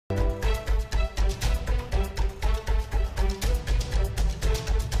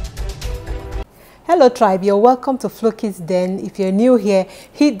Hello tribe, you're welcome to Flookiesden. If you're new here,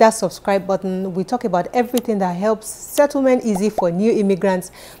 hit that subscribe button. We talk about everything that helps settlement easy for new immigrants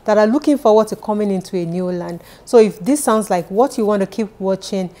that are looking forward to coming into a new land. So if this sounds like what you want to keep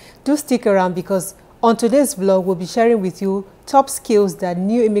watching, do stick around, because on today's vlog, we'll be sharing with you top skills that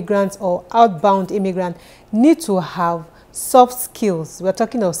new immigrants or outbound immigrants need to have. Soft skills. We're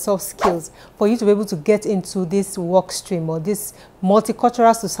talking of soft skills for you to be able to get into this work stream or this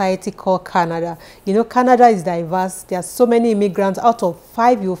multicultural society called Canada. You know, Canada is diverse. There are so many immigrants. Out of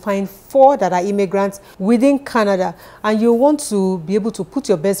 5, you'll find 4 that are immigrants within Canada. And you want to be able to put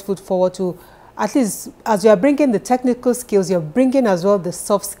your best foot forward to, at least as you are bringing the technical skills, you're bringing as well the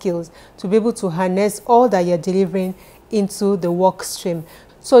soft skills to be able to harness all that you're delivering into the work stream.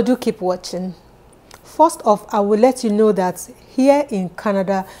 So do keep watching. First off, I will let you know that here in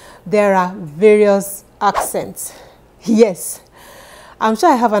Canada, there are various accents. Yes, I'm sure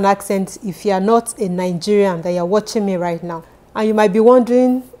I have an accent if you are not a Nigerian that you're watching me right now. And you might be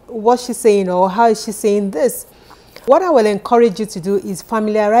wondering what she's saying or how is she saying this. What I will encourage you to do is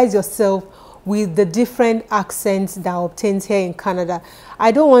familiarize yourself with the different accents that are obtained here in Canada.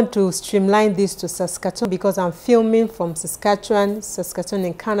 I don't want to streamline this to Saskatchewan because I'm filming from Saskatchewan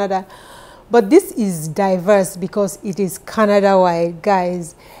in Canada. But this is diverse because it is Canada-wide,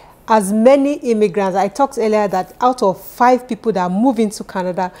 guys. As many immigrants, I talked earlier that out of 5 people that move into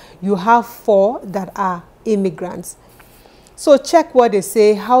Canada, you have 4 that are immigrants. So check what they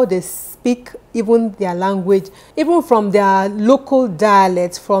say, how they speak, even their language, even from their local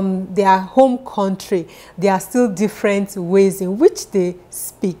dialect, from their home country, there are still different ways in which they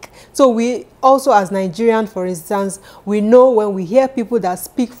speak. So we also, as Nigerians, for instance, we know when we hear people that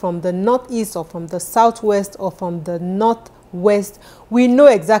speak from the northeast or from the southwest or from the northwest, we know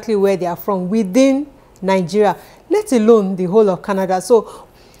exactly where they are from within Nigeria, let alone the whole of Canada. So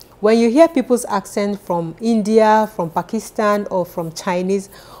when you hear people's accent from India, from Pakistan, or from Chinese,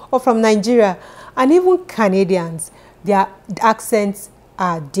 or from Nigeria, and even Canadians, their accents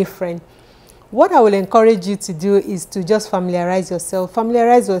are different. What I will encourage you to do is to just familiarize yourself.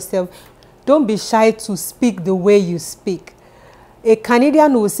 Familiarize yourself. Don't be shy to speak the way you speak. A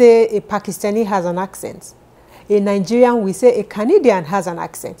Canadian will say a Pakistani has an accent. A Nigerian will say a Canadian has an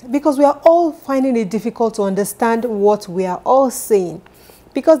accent, because we are all finding it difficult to understand what we are all saying,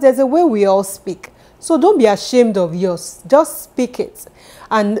 because there's a way we all speak. So don't be ashamed of yours. Just speak it.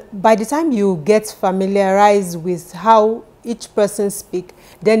 And by the time you get familiarized with how each person speaks,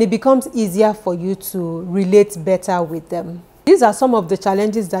 then it becomes easier for you to relate better with them. These are some of the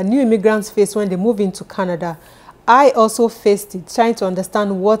challenges that new immigrants face when they move into Canada. I also faced it, trying to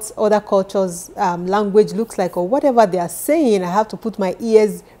understand what other cultures' language looks like, or whatever they are saying. I have to put my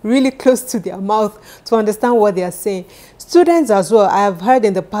ears really close to their mouth to understand what they are saying. Students as well, I have heard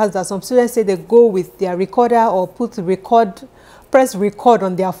in the past that some students say they go with their recorder or press record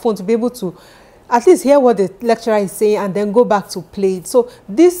on their phone to be able to at least hear what the lecturer is saying and then go back to play it. So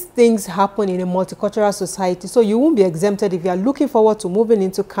these things happen in a multicultural society. So you won't be exempted if you are looking forward to moving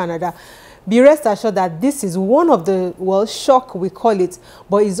into Canada. Be rest assured that this is one of the, well, shock we call it,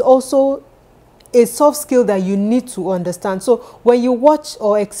 but it's also a soft skill that you need to understand. So when you watch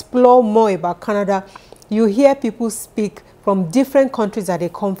or explore more about Canada, you hear people speak from different countries that they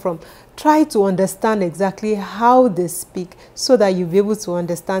come from. Try to understand exactly how they speak so that you'll be able to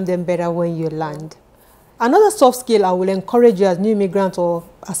understand them better when you land. Another soft skill I will encourage you as new immigrants or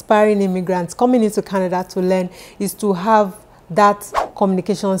aspiring immigrants coming into Canada to learn is to have that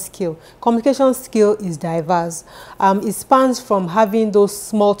communication skill. Communication skill is diverse. It spans from having those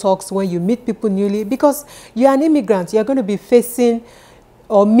small talks when you meet people newly, because you're an immigrant, you're going to be facing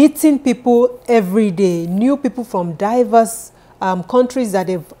or meeting people every day, new people from diverse countries that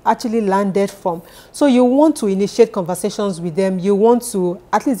they've actually landed from. So you want to initiate conversations with them, you want to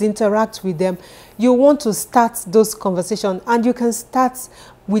at least interact with them, you want to start those conversations, and you can start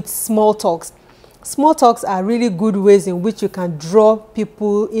with small talks. Small talks are really good ways in which you can draw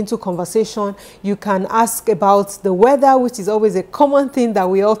people into conversation. You can ask about the weather, which is always a common thing that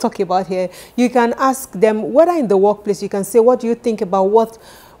we all talk about here. You can ask them, whether in the workplace, you can say, what do you think about what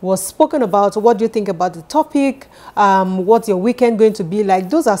was spoken about? What do you think about the topic? What's your weekend going to be like?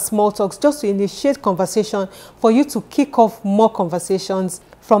 Those are small talks just to initiate conversation for you to kick off more conversations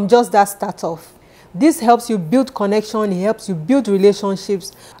from just that start off. This helps you build connection, it helps you build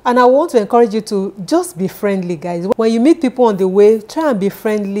relationships. And I want to encourage you to just be friendly, guys. When you meet people on the way, try and be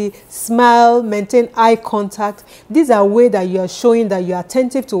friendly, smile, maintain eye contact. These are ways that you are showing that you are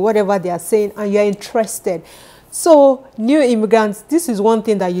attentive to whatever they are saying and you are interested. So, new immigrants, this is one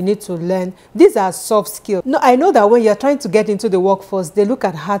thing that you need to learn. These are soft skills. No, I know that when you're trying to get into the workforce, they look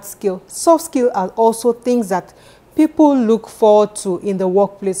at hard skills. Soft skills are also things that people look forward to in the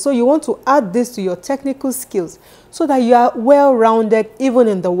workplace. So you want to add this to your technical skills so that you are well-rounded even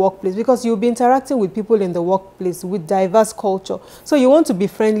in the workplace, because you'll be interacting with people in the workplace with diverse culture. So you want to be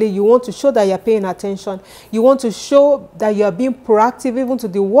friendly, you want to show that you're paying attention, you want to show that you are being proactive even to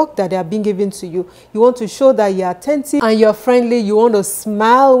the work that they are being given to you. You want to show that you're attentive and you're friendly. You want to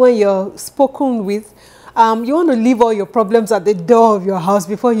smile when you're spoken with. You want to leave all your problems at the door of your house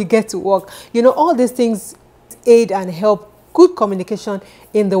before you get to work. You know, all these things aid and help good communication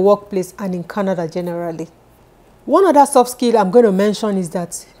in the workplace and in Canada generally. One other soft skill I'm going to mention is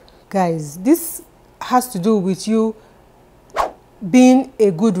that, guys, this has to do with you being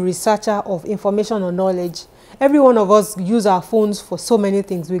a good researcher of information or knowledge. Every one of us use our phones for so many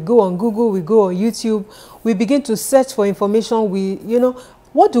things. We go on Google, we go on YouTube, we begin to search for information.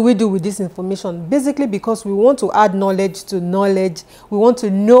 What do we do with this information? Basically, because we want to add knowledge to knowledge. We want to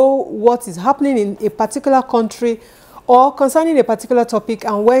know what is happening in a particular country or concerning a particular topic.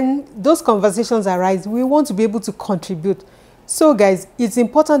 And when those conversations arise, we want to be able to contribute. So, guys, it's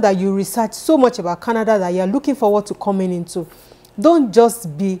important that you research so much about Canada that you're looking forward to coming into. Don't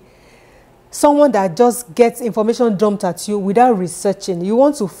just be someone that just gets information dumped at you without researching. You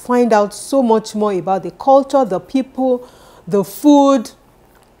want to find out so much more about the culture, the people, the food,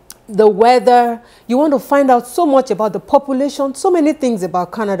 the weather. You want to find out so much about the population, so many things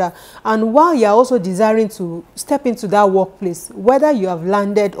about Canada. And while you're also desiring to step into that workplace, whether you have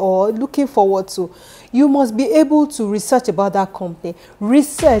landed or looking forward to, you must be able to research about that company.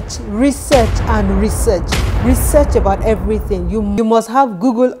 Research, and research. Research about everything. You must have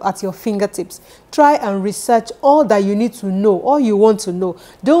Google at your fingertips. Try and research all that you need to know, all you want to know.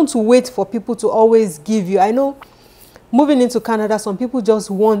 Don't wait for people to always give you. I know moving into Canada, some people just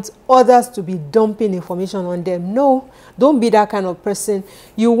want others to be dumping information on them. No, don't be that kind of person.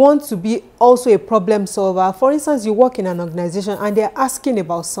 You want to be also a problem solver. For instance, you work in an organization and they're asking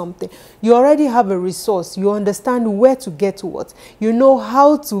about something. You already have a resource. You understand where to get to what. You know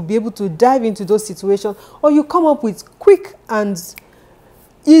how to be able to dive into those situations, or you come up with quick and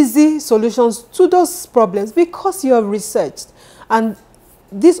easy solutions to those problems because you have researched. And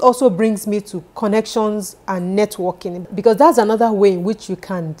this also brings me to connections and networking, because that's another way in which you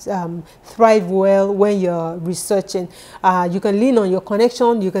can thrive well when you're researching. You can lean on your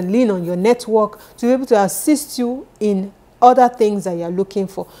connection, you can lean on your network to be able to assist you in other things that you're looking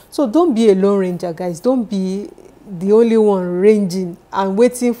for. So don't be a lone ranger, guys. Don't be the only one ranging and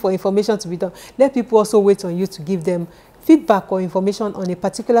waiting for information to be done. Let people also wait on you to give them feedback or information on a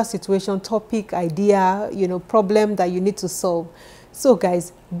particular situation, topic, idea, problem that you need to solve. So,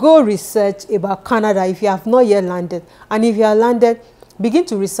 guys, go research about Canada if you have not yet landed. And if you are landed, begin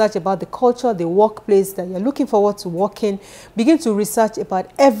to research about the culture, the workplace that you're looking forward to working. Begin to research about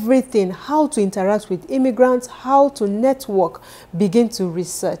everything, how to interact with immigrants, how to network. Begin to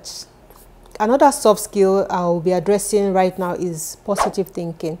research. Another soft skill I'll be addressing right now is positive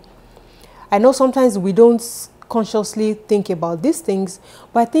thinking. I know sometimes we don't consciously think about these things,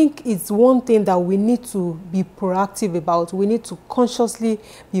 but I think it's one thing that we need to be proactive about. We need to consciously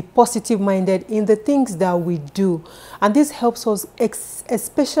be positive-minded in the things that we do, and this helps us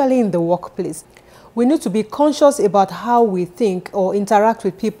especially in the workplace. We need to be conscious about how we think or interact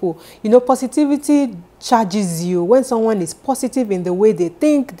with people. Positivity charges you. When someone is positive in the way they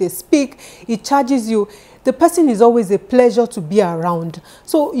think, they speak, it charges you. The person is always a pleasure to be around.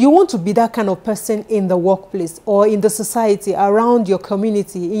 So you want to be that kind of person in the workplace or in the society, around your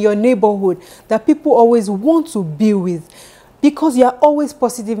community, in your neighborhood, that people always want to be with, because you are always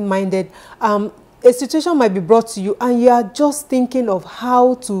positive-minded. A situation might be brought to you and you are just thinking of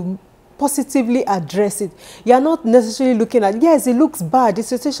how to positively address it. You are not necessarily looking at, yes, it looks bad, the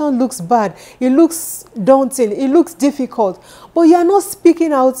situation looks bad, it looks daunting, it looks difficult, but you are not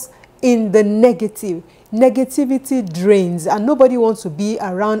speaking out in the negative. Negativity drains, and nobody wants to be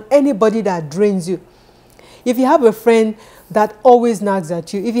around anybody that drains you. If you have a friend that always nags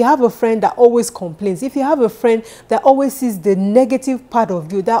at you, if you have a friend that always complains, if you have a friend that always sees the negative part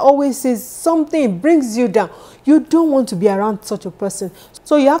of you, that always says something brings you down, you don't want to be around such a person.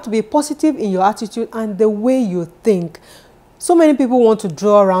 So you have to be positive in your attitude and the way you think. So many people want to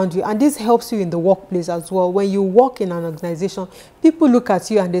draw around you, and this helps you in the workplace as well. When you work in an organization, people look at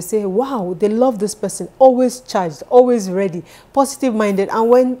you and they say, wow, they love this person, always charged, always ready, positive-minded. And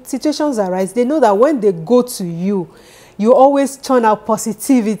when situations arise, they know that when they go to you, You always churn out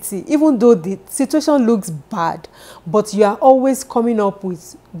positivity, even though the situation looks bad, but you are always coming up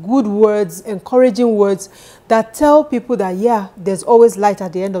with good words, encouraging words that tell people that, yeah, there's always light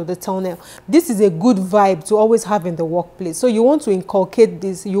at the end of the tunnel. This is a good vibe to always have in the workplace. So you want to inculcate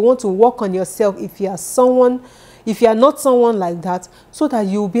this. You want to work on yourself if you are not someone like that, so that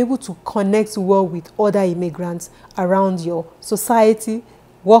you'll be able to connect well with other immigrants around your society,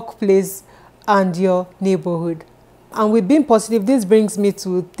 workplace, and your neighborhood. And with being positive, this brings me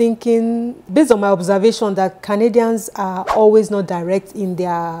to thinking, based on my observation, that Canadians are always not direct in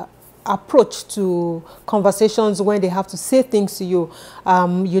their approach to conversations when they have to say things to you.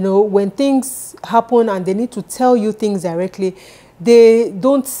 You know, when things happen and they need to tell you things directly, they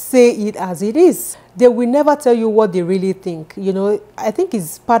don't say it as it is. They will never tell you what they really think. You know, I think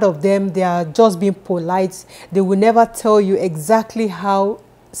it's part of them. They are just being polite. They will never tell you exactly how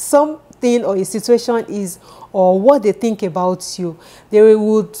something or a situation is, or what they think about you. They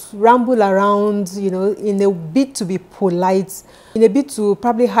would ramble around, you know, in a bit to be polite, in a bit to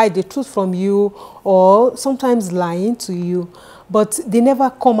probably hide the truth from you, or sometimes lying to you. But they never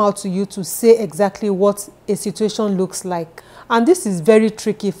come out to you to say exactly what a situation looks like. And this is very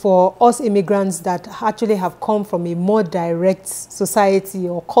tricky for us immigrants that actually have come from a more direct society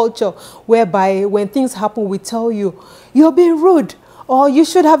or culture, whereby when things happen, we tell you, you're being rude, or you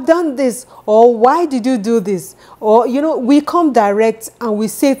should have done this, or why did you do this? Or, you know, we come direct and we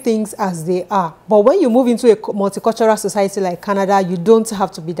say things as they are. But when you move into a multicultural society like Canada, you don't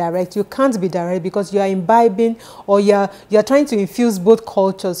have to be direct. You can't be direct because you are imbibing, or you're trying to infuse both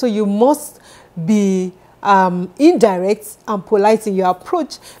cultures. So you must be indirect and polite in your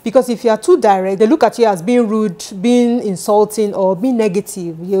approach, because if you are too direct, they look at you as being rude, being insulting, or being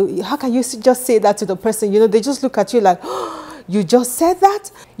negative. How can you just say that to the person? You know, they just look at you like, oh, you just said that?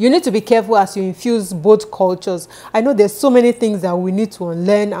 You need to be careful as you infuse both cultures. I know there's so many things that we need to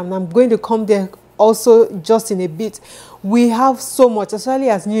unlearn, and I'm going to come there also just in a bit. We have so much, especially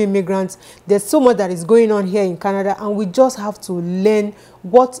as new immigrants, there's so much that is going on here in Canada, and we just have to learn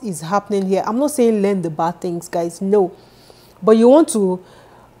what is happening here. I'm not saying learn the bad things, guys, no. But you want to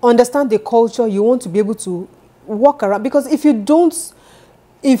understand the culture, you want to be able to walk around, because if you don't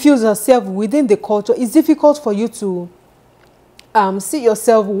infuse yourself within the culture, it's difficult for you to see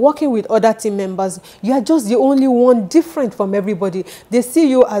yourself working with other team members. You are just the only one different from everybody. They see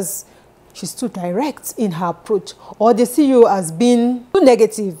you as she's too direct in her approach, or they see you as being too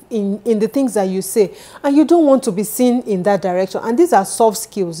negative in the things that you say, and you don't want to be seen in that direction. And these are soft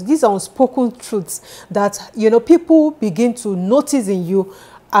skills. These are unspoken truths that, you know, people begin to notice in you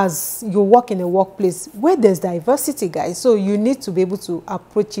as you work in a workplace where there's diversity, guys. So you need to be able to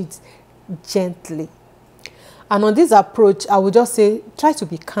approach it gently. And on this approach, I would just say, try to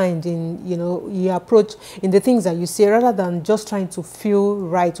be kind in, you know, your approach in the things that you say, rather than just trying to feel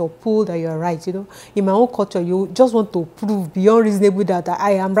right or prove that you're right. You know, in my own culture, you just want to prove beyond reasonable doubt that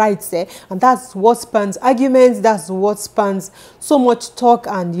I am right there. And that's what spans arguments. That's what spans so much talk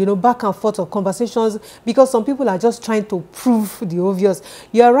and, you know, back and forth of conversations, because some people are just trying to prove the obvious.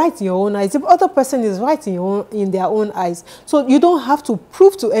 You are right in your own eyes. The other person is right in their own eyes. So you don't have to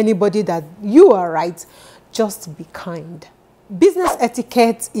prove to anybody that you are right. Just be kind. Business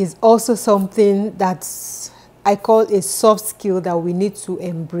etiquette is also something that I call a soft skill that we need to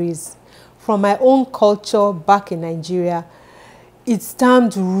embrace. From my own culture back in Nigeria, it's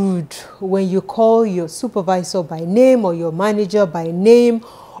termed rude when you call your supervisor by name, or your manager by name,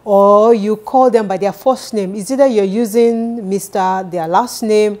 or you call them by their first name. It's either you're using Mr. their last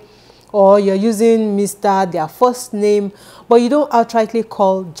name, or you're using Mr. their first name, but you don't outrightly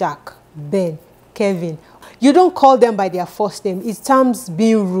call Jack, Ben, Kevin. You don't call them by their first name. It terms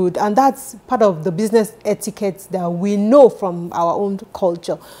being rude, and that's part of the business etiquette that we know from our own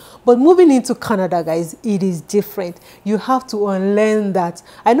culture. But moving into Canada, guys, it is different. You have to unlearn that.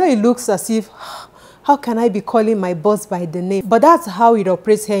 I know it looks as if, how can I be calling my boss by the name? But that's how it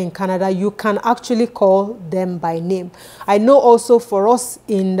operates here in Canada. You can actually call them by name. I know also for us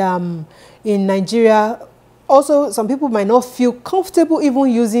in Nigeria, also, some people might not feel comfortable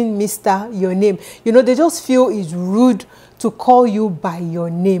even using Mr. your name. You know, they just feel it's rude to call you by your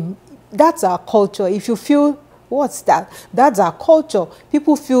name. That's our culture. If you feel, what's that? That's our culture.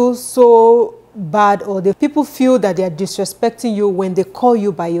 People feel so bad, or people feel that they are disrespecting you when they call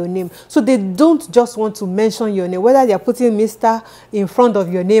you by your name. So they don't just want to mention your name, whether they are putting Mr. in front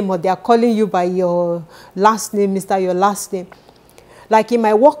of your name, or they are calling you by your last name, Mr. your last name. Like in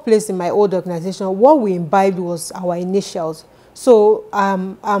my workplace, in my old organization, what we imbibed was our initials. So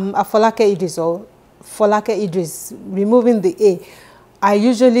Afolake Idris, or Afolake Idris, removing the A. I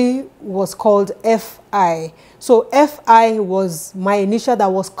usually was called FI. So FI was my initial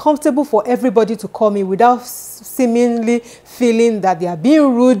that was comfortable for everybody to call me without seemingly feeling that they are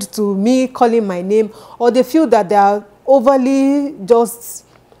being rude to me calling my name, or they feel that they are overly just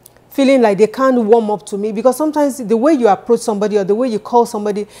feeling like they can't warm up to me, because sometimes the way you approach somebody or the way you call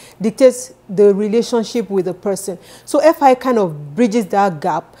somebody dictates the relationship with the person. So FI kind of bridges that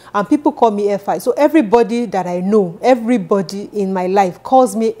gap, and people call me FI. So everybody that I know, everybody in my life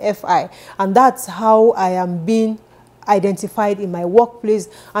calls me FI, and that's how I am being identified in my workplace,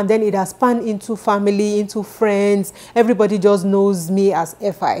 and then it has spanned into family, into friends. Everybody just knows me as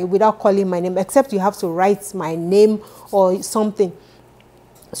FI without calling my name, except you have to write my name or something.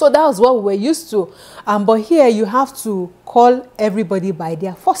 So that was what we were used to. But here you have to call everybody by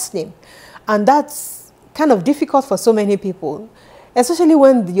their first name. And that's kind of difficult for so many people, especially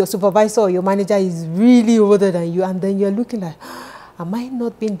when your supervisor or your manager is really older than you, and then you're looking like, am I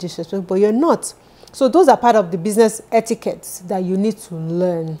not being disrespectful? But you're not. So those are part of the business etiquettes that you need to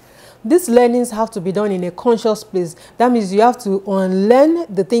learn. These learnings have to be done in a conscious place. That means you have to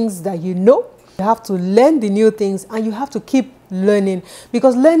unlearn the things that you know. You have to learn the new things, and you have to keep learning,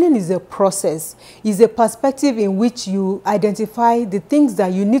 because learning is a process, is a perspective in which you identify the things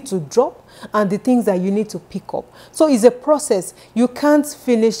that you need to drop and the things that you need to pick up. So it's a process. You can't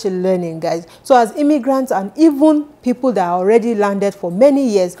finish learning, guys. So as immigrants and even people that are already landed for many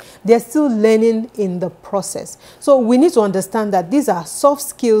years, they're still learning in the process. So we need to understand that these are soft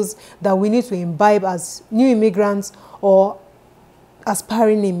skills that we need to imbibe as new immigrants or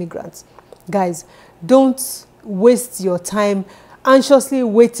aspiring immigrants. Guys, don't waste your time anxiously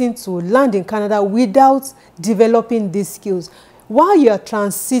waiting to land in Canada without developing these skills. While you are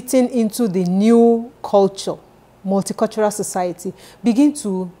transiting into the new culture, multicultural society, begin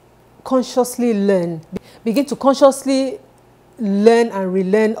to consciously learn. Begin to consciously learn and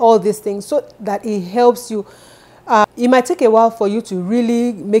relearn all these things so that it helps you. It might take a while for you to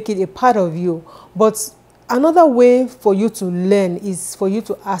really make it a part of you, but another way for you to learn is for you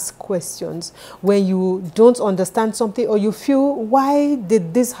to ask questions when you don't understand something, or you feel, why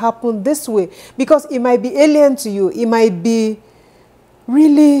did this happen this way? Because it might be alien to you. It might be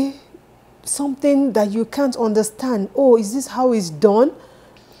really something that you can't understand. Oh, is this how it's done?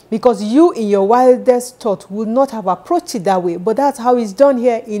 Because you in your wildest thought would not have approached it that way. But that's how it's done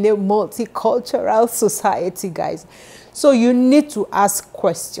here in a multicultural society, guys. So you need to ask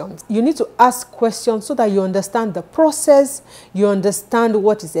questions. You need to ask questions so that you understand the process, you understand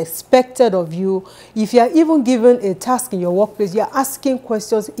what is expected of you. If you are even given a task in your workplace, you are asking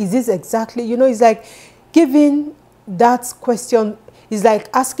questions. Is this exactly, you know, it's like giving that question, it's like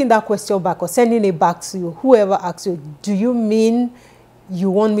asking that question back or sending it back to you, whoever asks you, do you mean you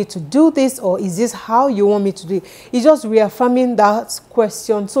want me to do this, or is this how you want me to do it? It's just reaffirming that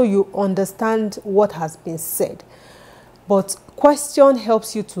question so you understand what has been said. But question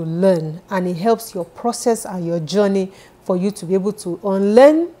helps you to learn, and it helps your process and your journey for you to be able to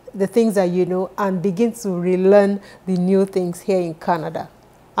unlearn the things that you know and begin to relearn the new things here in Canada.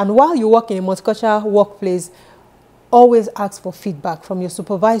 And while you work in a multicultural workplace, always ask for feedback from your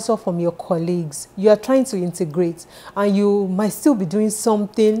supervisor, from your colleagues. You are trying to integrate, and you might still be doing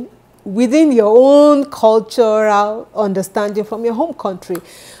something within your own cultural understanding from your home country.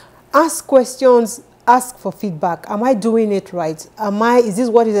 Ask questions. Ask for feedback. Am I doing it right? Is this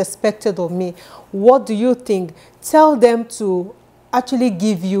what is expected of me? What do you think? Tell them to actually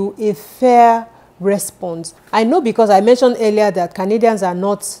give you a fair response. I know, because I mentioned earlier that Canadians are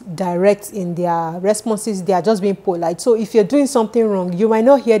not direct in their responses. They are just being polite. So if you're doing something wrong, you might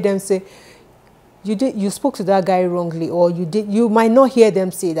not hear them say, you spoke to that guy wrongly, or you might not hear them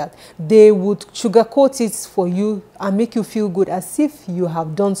say that. They would sugarcoat it for you and make you feel good as if you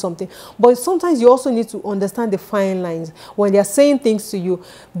have done something. But sometimes you also need to understand the fine lines. When they're saying things to you,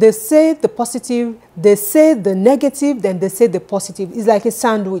 they say the positive, they say the negative, then they say the positive. It's like a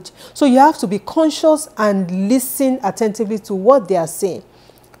sandwich. So you have to be conscious and listen attentively to what they are saying.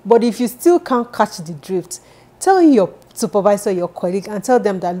 But if you still can't catch the drift, tell your supervisor, your colleague, and tell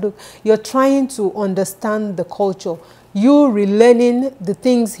them that, look, you're trying to understand the culture. You relearning the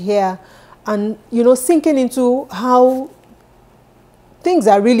things here, and, you know, sinking into how things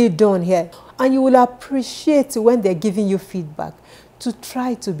are really done here. And you will appreciate when they're giving you feedback to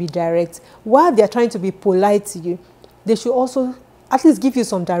try to be direct. While they're trying to be polite to you, they should also at least give you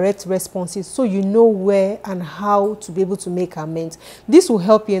some direct responses so you know where and how to be able to make amends. This will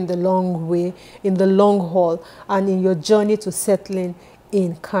help you in the long way, in the long haul, and in your journey to settling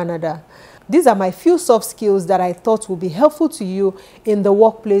in Canada. These are my few soft skills that I thought would be helpful to you in the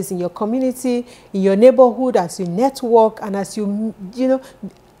workplace, in your community, in your neighborhood, as you network, and as you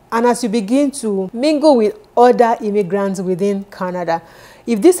begin to mingle with other immigrants within Canada.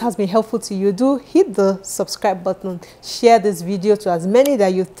 If this has been helpful to you, do hit the subscribe button, share this video to as many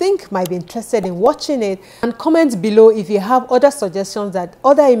that you think might be interested in watching it, and comment below if you have other suggestions that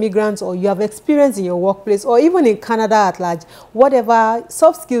other immigrants or you have experienced in your workplace or even in Canada at large, whatever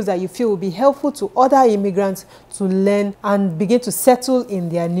soft skills that you feel will be helpful to other immigrants to learn and begin to settle in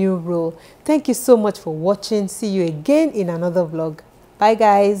their new role. Thank you so much for watching. See you again in another vlog. Bye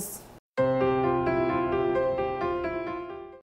guys.